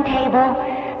stone table,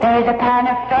 there is a pan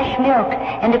of fresh milk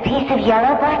and a piece of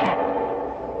yellow butter.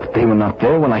 But they were not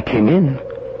there when I came in.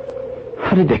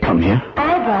 How did they come here?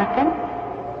 I brought them.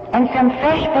 And some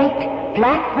fresh-baked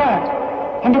black bread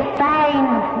and a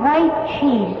fine white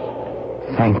cheese.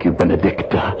 Thank you,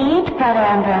 Benedicta. Eat, Brother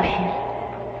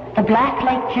Ambrosius. The Black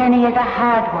Lake journey is a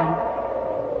hard one.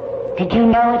 Did you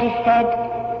know it is said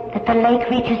that the lake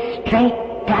reaches straight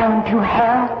down to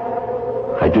hell?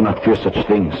 I do not fear such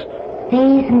things.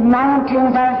 These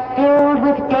mountains are filled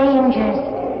with dangers,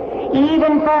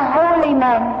 even for holy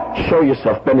men. Show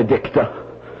yourself, Benedicta.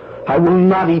 I will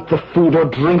not eat the food or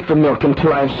drink the milk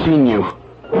until I have seen you.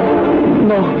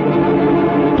 No,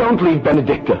 don't leave,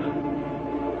 Benedicta.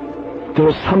 There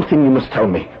is something you must tell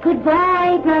me.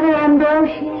 Goodbye, Brother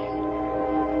Ambrosius.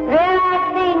 There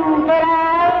are things that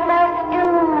I must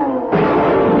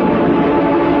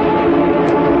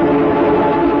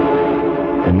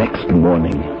do. The next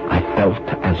morning, I felt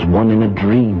as one in a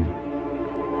dream.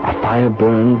 A fire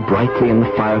burned brightly in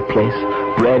the fireplace.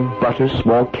 Bread, butter,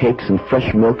 small cakes, and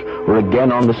fresh milk were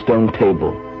again on the stone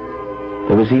table.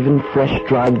 There was even fresh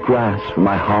dried grass for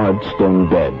my hard stone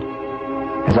bed.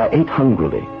 As I ate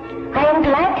hungrily, I am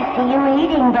glad to see you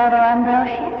eating, Brother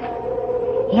Ambrosius.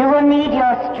 You will need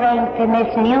your strength in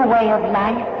this new way of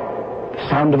life. the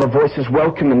sound of a voice is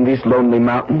welcome in these lonely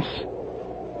mountains.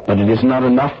 But it is not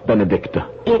enough, Benedicta.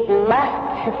 It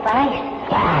must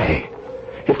suffice. Why?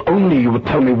 If only you would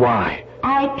tell me why.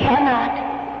 I cannot.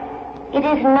 It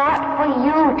is not for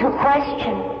you to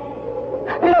question.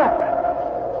 Look,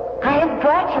 I have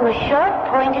brought you a short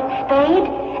pointed spade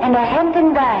and a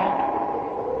hempen bag.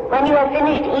 When you have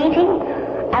finished eating,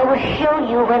 I will show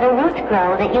you where the roots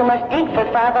grow that you must dig for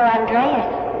Father Andreas.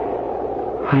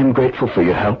 I am grateful for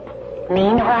your help.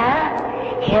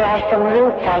 Meanwhile, here are some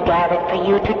roots I gathered for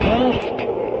you to taste.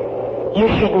 You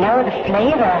should know the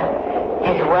flavor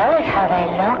as well as how they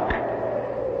look.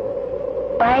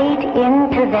 Bite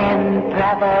into them,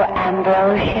 Brother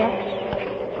Ambrosius.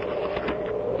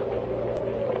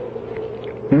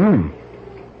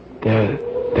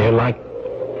 They're like...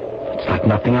 It's like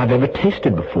nothing I've ever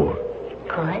tasted before.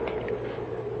 Good.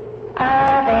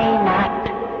 Are they not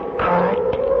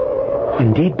good?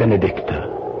 Indeed, Benedicta.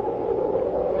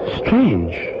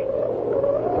 Strange.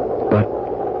 But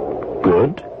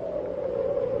good?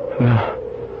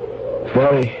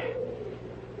 Very,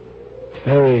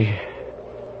 very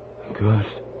good.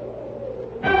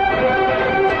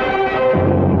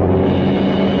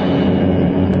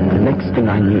 The next thing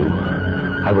I knew,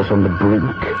 I was on the brink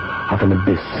of an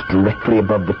abyss directly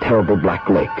above the terrible Black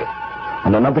Lake.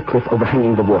 On another cliff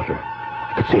overhanging the water,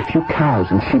 I could see a few cows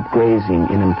and sheep grazing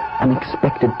in an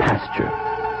unexpected pasture.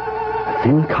 A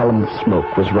thin column of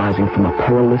smoke was rising from a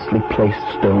perilously placed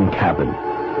stone cabin.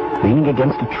 Leaning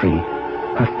against a tree,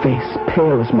 her face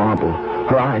pale as marble,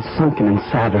 her eyes sunken and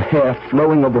sad, her hair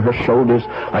flowing over her shoulders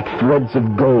like threads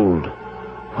of gold,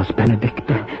 was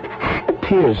Benedicta.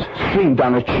 Tears streamed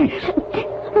down her cheeks.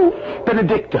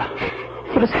 Benedicta,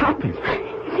 what has happened?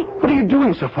 What are you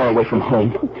doing so far away from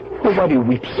home? Oh, why do you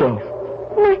weep so?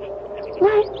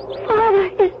 My father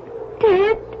is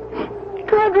dead.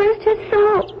 God rest his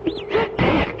soul.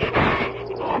 Dead?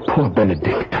 Oh, poor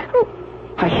Benedicta.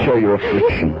 I share your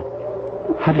affliction.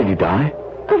 How did he die?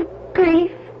 Of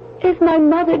grief, as my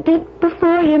mother did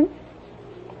before him.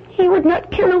 He would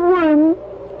not kill a worm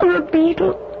or a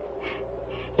beetle.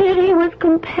 Yet he was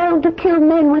compelled to kill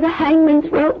men with a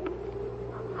hangman's rope.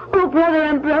 Brother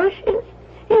Ambrosius.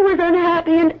 He was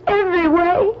unhappy in every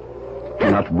way.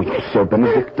 Do not weep, Sir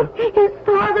Benedicta. His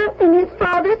father and his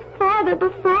father's father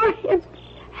before him.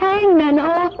 Hangmen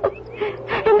all.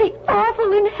 And the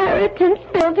awful inheritance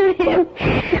fell to him.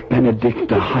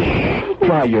 Benedicta, hush.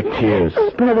 Dry your tears.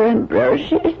 Oh, Brother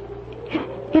Ambrosius.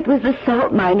 It was the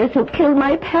salt miners who killed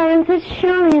my parents as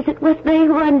surely as it was they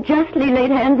who unjustly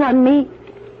laid hands on me.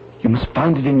 You must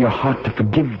find it in your heart to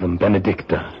forgive them,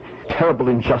 Benedicta. Terrible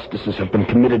injustices have been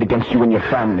committed against you and your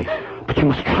family, but you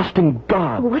must trust in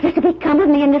God. What is to become of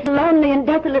me in this lonely and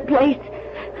desolate place?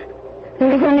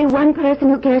 There is only one person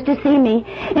who cares to see me,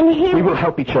 and he... We will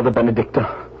help each other, Benedicta.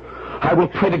 I will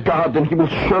pray to God, and he will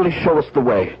surely show us the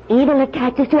way. Evil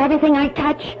attaches to everything I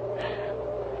touch.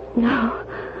 No,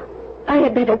 I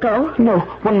had better go. No,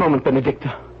 one moment,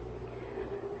 Benedicta.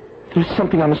 There's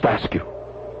something I must ask you.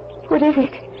 What is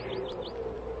it?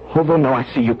 Although now I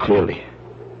see you clearly,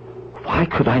 why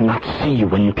could I not see you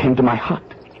when you came to my hut?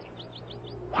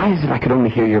 Why is it I could only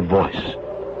hear your voice?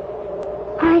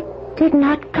 I did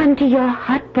not come to your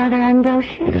hut, Brother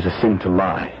Ambrosius. It is a sin to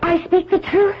lie. I speak the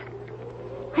truth.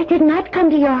 I did not come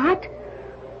to your hut.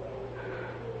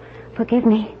 Forgive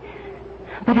me,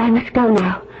 but I must go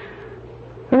now.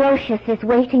 Rocius is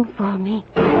waiting for me.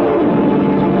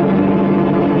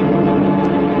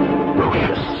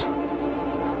 Rocius.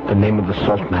 The name of the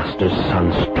saltmaster's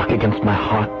son struck against my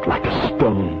heart like a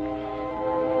stone.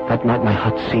 That night my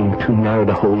hut seemed too narrow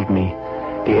to hold me,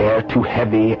 the air too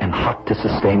heavy and hot to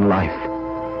sustain life.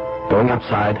 Going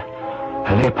outside,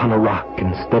 I lay upon a rock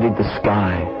and studied the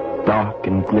sky, dark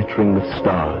and glittering with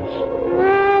stars.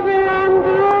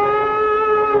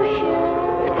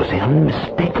 It was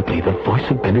unmistakably the voice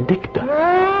of Benedicta.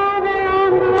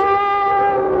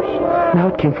 Now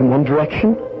it came from one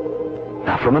direction,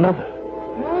 now from another.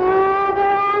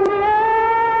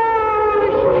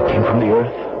 It came from the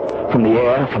earth, from the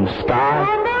air, from the sky.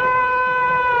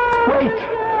 Wait!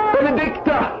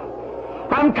 Benedicta!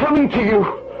 I'm coming to you.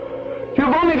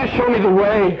 You've only to show me the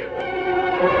way.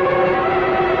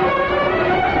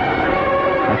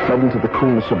 I fell into the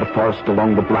coolness of the forest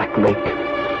along the black lake,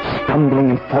 stumbling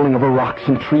and falling over rocks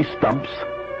and tree stumps.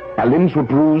 My limbs were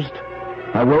bruised,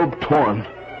 my robe torn.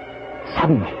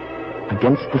 Suddenly,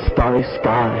 against the starry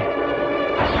sky,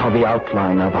 I saw the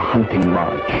outline of a hunting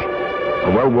lodge.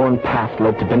 A well-worn path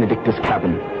led to Benedicta's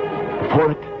cabin.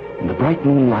 Before it, in the bright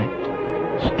moonlight,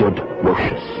 stood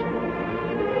Rocius.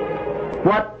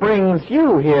 What brings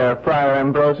you here, Friar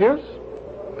Ambrosius?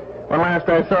 When last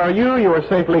I saw you, you were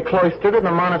safely cloistered in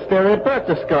the monastery at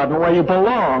Berchtesgaden, where you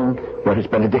belonged. Where is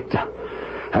Benedicta?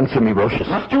 Answer me, Rocius.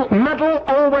 Must you meddle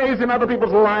always in other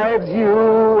people's lives,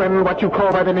 you and what you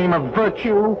call by the name of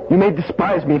virtue? You may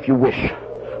despise me if you wish,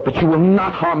 but you will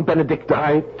not harm Benedicta.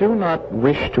 I do not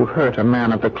wish to hurt a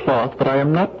man of the cloth, but I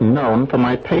am not known for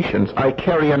my patience. I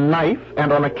carry a knife,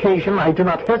 and on occasion I do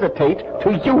not hesitate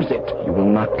to use it. You will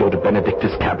not go to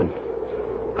Benedicta's cabin.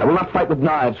 I will not fight with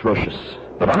knives, Rocius,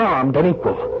 but unarmed and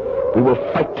equal. We will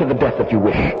fight to the death if you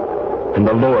wish, and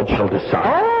the Lord shall decide.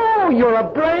 Oh, you're a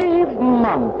brave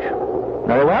monk.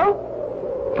 Very well.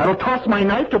 I will toss my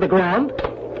knife to the ground.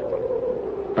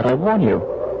 But I warn you,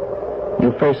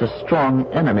 you face a strong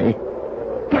enemy.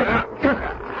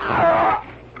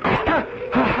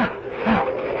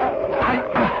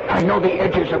 I know the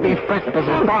edges of these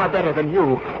precipices far better than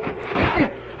you.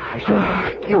 I shall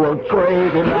mark you a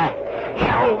grave in that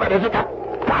hell that is at the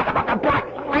bottom of the black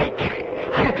lake.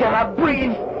 I cannot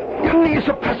breathe. Your knees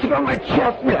are pressing on my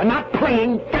chest. We are not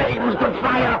playing games, good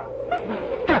friar.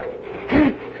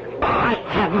 I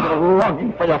have no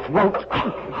longing for your throat.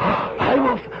 I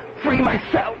will free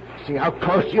myself. See how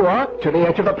close you are to the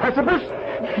edge of the precipice?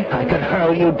 I can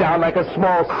hurl you down like a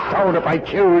small stone if I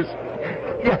choose.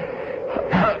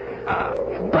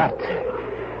 But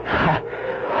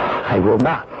I will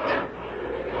not.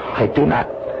 I do not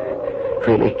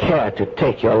really care to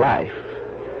take your life.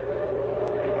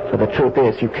 For the truth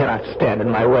is, you cannot stand in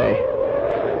my way.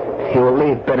 You will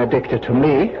leave Benedicta to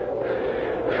me,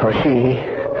 for she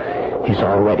is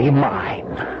already mine.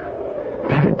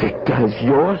 Benedicta is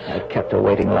yours? I've kept her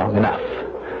waiting long enough.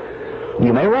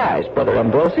 You may rise, Brother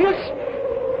Ambrosius.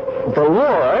 The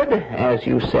Lord, as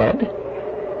you said,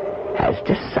 has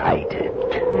decided.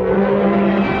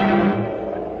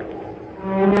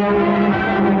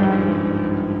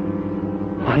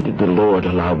 Why did the Lord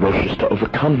allow Rocius to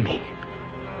overcome me?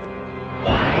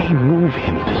 Why move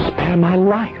him to spare my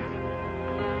life?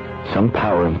 Some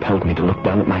power impelled me to look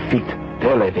down at my feet.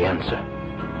 There lay the answer.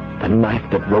 The knife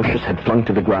that Rocius had flung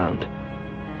to the ground.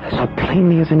 I saw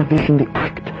plainly as in a vision the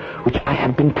act which I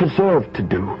had been preserved to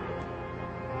do.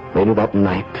 Later that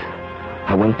night,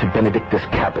 I went to Benedicta's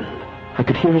cabin. I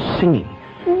could hear her singing,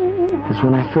 as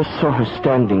when I first saw her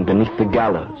standing beneath the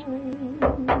gallows.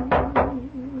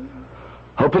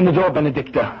 Open the door,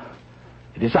 Benedicta.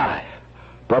 It is I,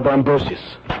 Brother Ambrosius.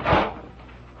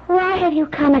 Why have you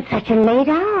come at such a late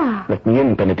hour? Let me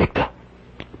in, Benedicta.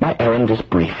 My errand is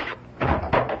brief.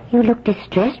 You look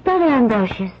distressed, Brother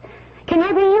Ambrosius. Can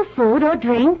I bring you food or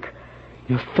drink?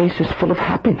 Your face is full of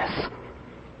happiness.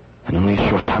 And only a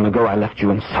short time ago I left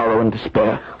you in sorrow and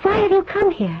despair. Why have you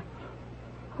come here?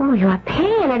 Oh, you are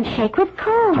pale and shake with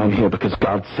cold. I'm here because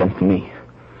God sent me.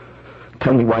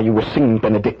 Tell me why you were singing,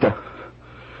 Benedicta.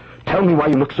 Tell me why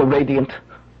you look so radiant.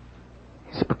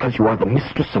 Is it because you are the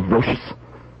mistress of Rochus?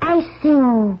 I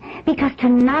sing because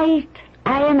tonight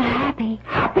I am happy.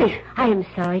 Happy? I am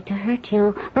sorry to hurt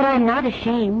you, but I'm not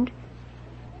ashamed.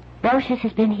 Rochus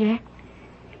has been here.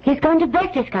 He's gone to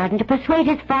Berchtesgaden to persuade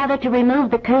his father to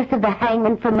remove the curse of the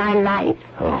hangman from my life.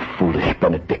 Oh, foolish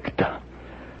Benedicta.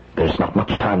 There's not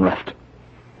much time left.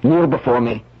 Kneel before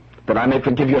me, that I may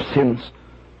forgive your sins.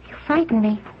 You frighten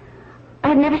me.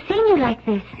 I've never seen you like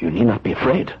this. You need not be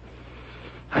afraid.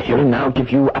 I here and now give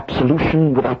you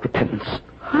absolution without repentance.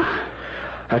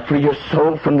 I free your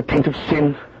soul from the taint of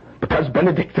sin, because,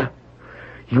 Benedicta,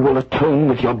 you will atone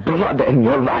with your blood and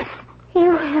your life.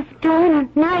 You have drawn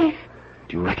a knife.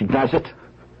 Do you recognize it?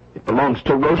 It belongs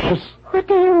to Rochus. What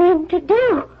do you mean to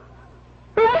do?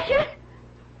 Rochus?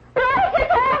 Rochus,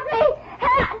 help me!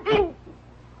 Help me!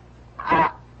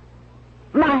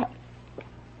 My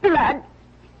blood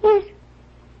is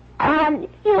on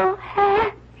your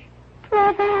hands,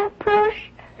 Brother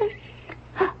Ambrosius.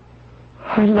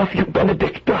 I love you,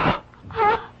 Benedicta.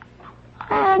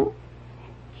 On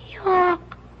your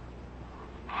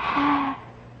hands.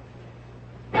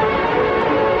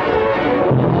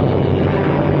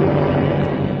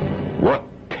 What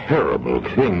terrible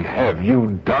thing have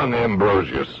you done,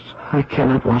 Ambrosius? I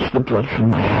cannot wash the blood from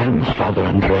my hands, Father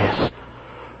Andreas,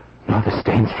 nor the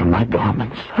stains from my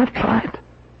garments. I've tried,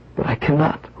 but I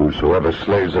cannot. Whosoever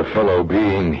slays a fellow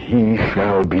being, he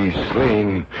shall be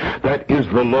slain. That is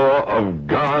the law of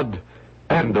God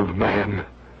and of man.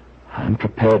 I'm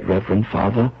prepared, Reverend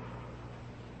Father.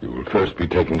 You will first be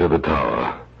taken to the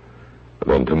tower.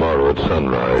 Then tomorrow at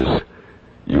sunrise,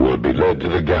 you will be led to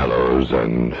the gallows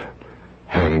and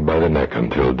hanged by the neck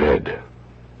until dead.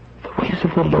 The ways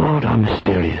of the Lord are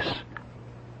mysterious.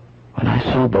 When I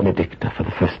saw Benedicta for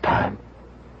the first time,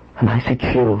 an icy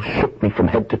chill shook me from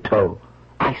head to toe.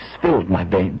 Ice filled my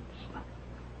veins.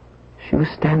 She was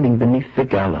standing beneath the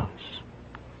gallows,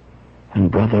 and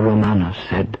Brother Romanos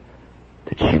said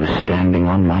that she was standing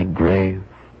on my grave.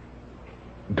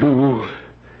 Do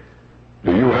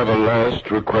you have a last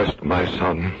request, my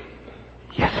son?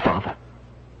 Yes, Father.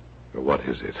 What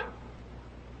is it?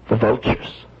 The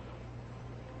vultures.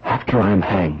 After I am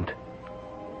hanged,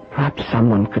 perhaps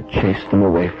someone could chase them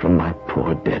away from my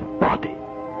poor dead body.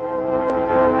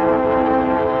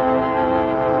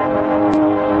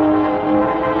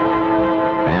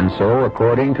 And so,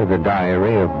 according to the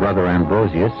diary of Brother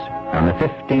Ambrosius, on the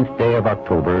 15th day of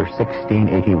October,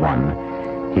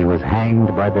 1681, he was hanged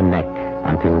by the neck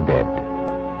until dead.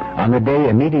 On the day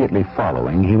immediately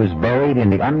following, he was buried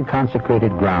in the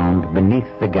unconsecrated ground beneath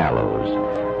the gallows,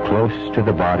 close to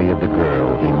the body of the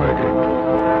girl he murdered.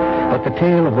 But the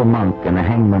tale of the monk and the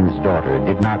hangman's daughter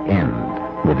did not end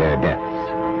with their deaths.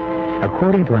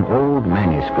 According to an old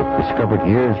manuscript discovered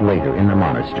years later in the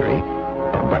monastery,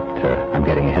 but I'm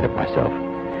getting ahead of myself,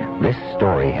 this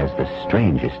story has the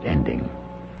strangest ending.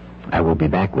 I will be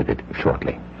back with it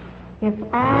shortly. If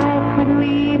I could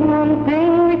leave one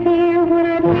thing with you when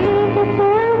I leave this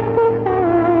earth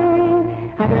behind,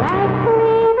 I'd like to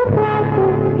leave a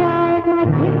blessed skies and a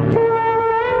gift to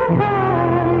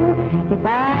mankind. If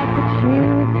I could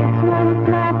choose just one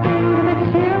small thing to the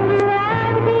children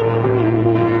I'd be free,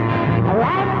 a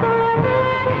life forever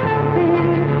and healthy,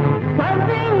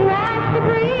 something nice to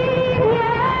breathe.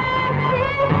 Yes,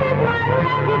 this is my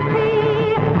legacy.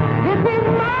 This is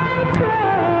my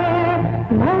prayer.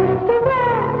 Most of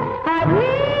all, I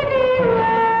really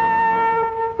love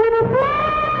with a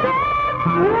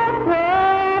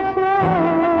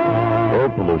Air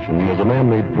pollution is a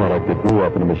man-made product that grew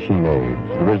up in a machine age,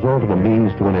 the result of a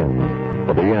means to an end.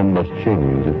 But the end must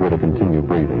change if we're to continue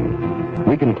breathing.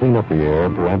 We can clean up the air,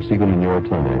 perhaps even in your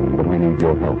time, but we need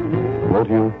your help. Won't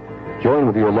you? Join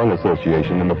with your lung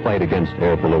association in the fight against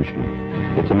air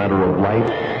pollution. It's a matter of life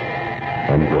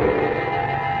and growth.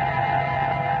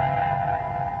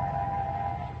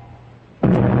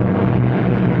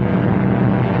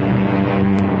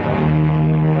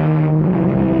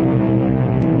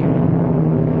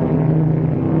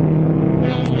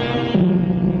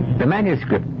 The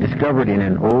manuscript discovered in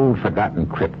an old forgotten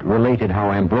crypt related how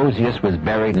Ambrosius was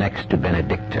buried next to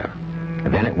Benedicta.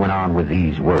 Then it went on with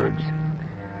these words.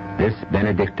 This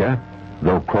Benedicta,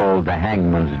 though called the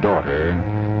hangman's daughter,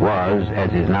 was,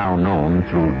 as is now known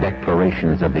through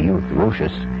declarations of the youth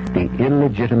Roscius, the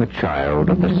illegitimate child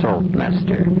of the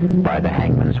saltmaster by the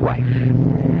hangman's wife.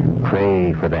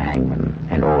 Pray for the hangman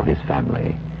and all his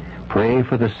family. Pray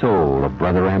for the soul of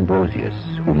Brother Ambrosius,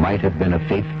 who might have been a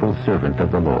faithful servant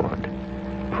of the Lord.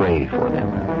 Pray for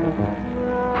them.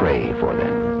 Pray for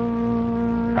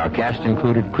them. Our cast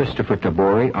included Christopher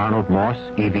Tabori, Arnold Moss,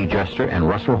 E.V. Juster, and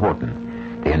Russell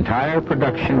Horton. The entire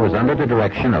production was under the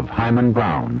direction of Hyman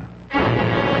Brown.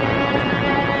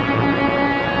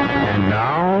 And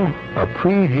now, a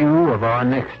preview of our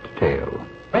next tale.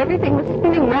 Everything was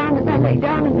spinning round as I lay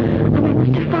down, and I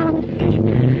must have fallen asleep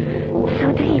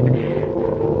so deep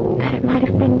that it might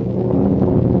have been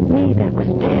me that was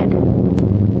dead.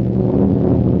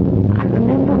 I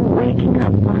remember waking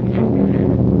up once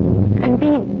and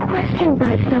being questioned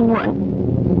by someone.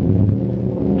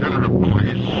 Lieutenant of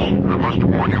Police, I must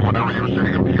warn you whatever you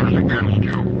say appears against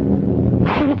you.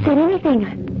 I haven't said anything,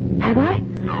 have I?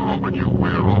 No, but you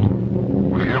will.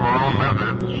 We have our own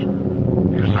methods.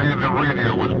 You say the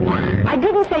radio was playing. I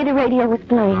didn't say the radio was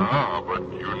playing. But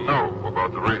you know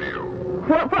about the radio.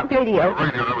 What radio? The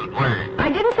radio that was playing.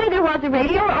 I didn't say there was a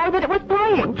radio or that it was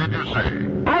playing. What did you say?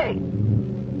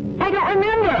 I don't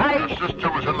remember. Your sister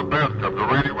was in the bathtub. The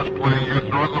radio was playing. You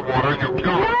threw it in the water and you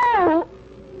killed her. No!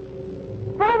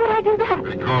 Why would I do that?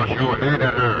 Because you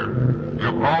hated her.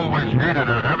 You've always hated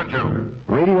her, haven't you?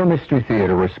 Radio Mystery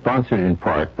Theater was sponsored in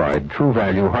part by True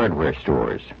Value Hardware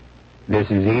Stores. This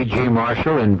is E.G.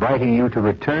 Marshall inviting you to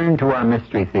return to our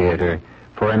Mystery Theater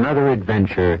for another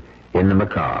adventure in the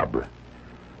macabre.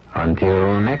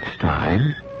 Until next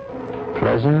time,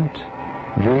 pleasant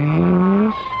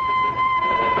dreams.